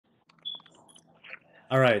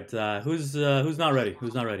All right, who's not ready?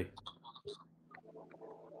 Who's not ready?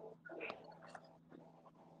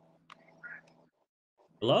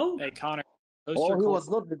 Hello? Hey, Connor. Oh, he was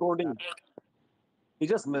not recording. He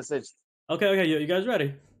just messaged. Okay, you guys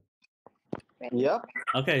ready? Yep.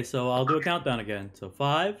 Okay, so I'll do a countdown again. So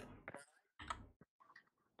 5,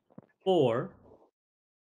 4.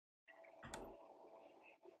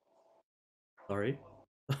 Sorry.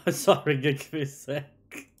 Sorry, give me a sec.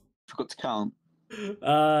 Forgot to count.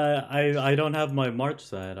 I don't have my March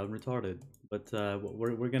set. I'm retarded. But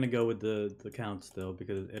we're gonna go with the count still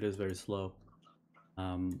because it is very slow.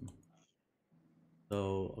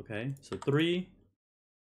 So okay, so 3,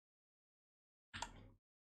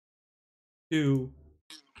 2,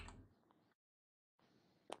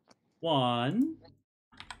 1,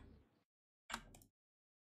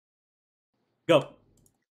 go.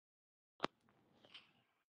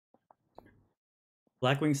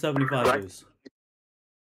 Blackwing 75 lose.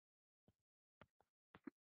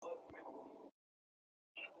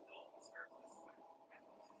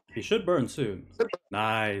 He should burn soon.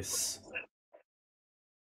 Nice.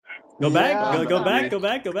 Go back, Yeah. go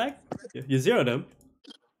back. You zeroed him.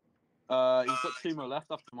 He's got 2 more left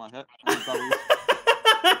after my hit. And doubles.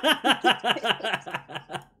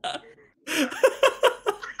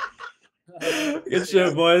 Good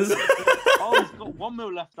shit, boys. Oh, he's got 1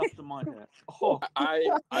 mil left after my hit. Oh, I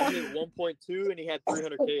hit 1.2 and he had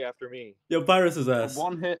 300k after me. Yo, Pyrus' ass.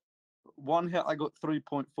 One hit I got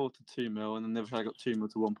 3.4 to 2 mil, and then the other hit I got 2 mil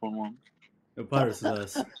to 1.1. Yo, Pyrus'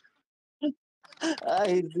 ass.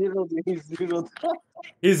 He's zeroed. He's zeroed.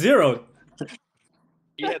 He's zeroed.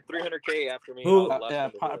 He had 300k after me. Who- Yeah,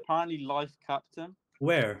 apparently life capped him.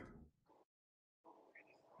 Where?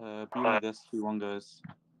 Beyond this, Q1 goes.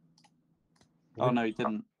 Oh no, he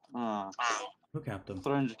didn't. Who capped him?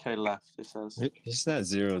 300k left, it says. He's not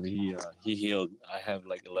zeroed. He healed. I have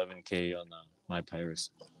like 11k on my Pyrus.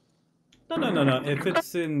 No. If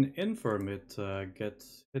it's in Infirm, it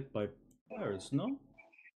gets hit by Pyrus, no?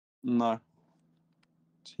 No.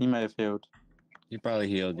 He may have healed. He probably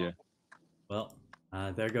healed, yeah. Well,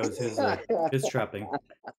 there goes his trapping.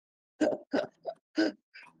 Better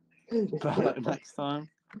luck next time.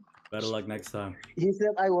 Better luck next time. He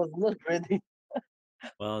said I was not ready.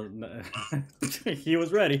 Well, he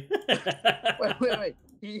was ready. Wait.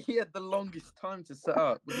 He had the longest time to set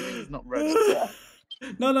up. What do you mean he's not ready?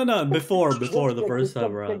 No. Before the first time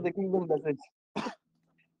Check around. the kingdom message.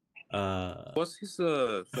 What's his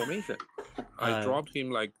formation? I dropped him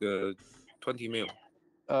like 20 mil.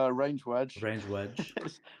 Range wedge. Range wedge.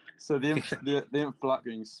 So the imp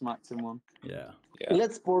Blackwing smacked him one. Yeah.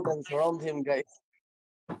 Let's port and surround him, guys.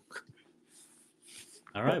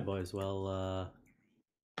 All right, boys. Well,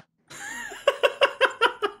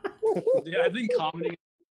 Yeah, I've been commenting on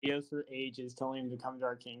videos for ages, telling him to come to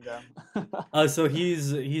our kingdom. so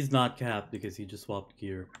he's not capped because he just swapped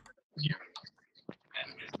gear.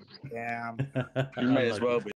 Yeah. You may as well be.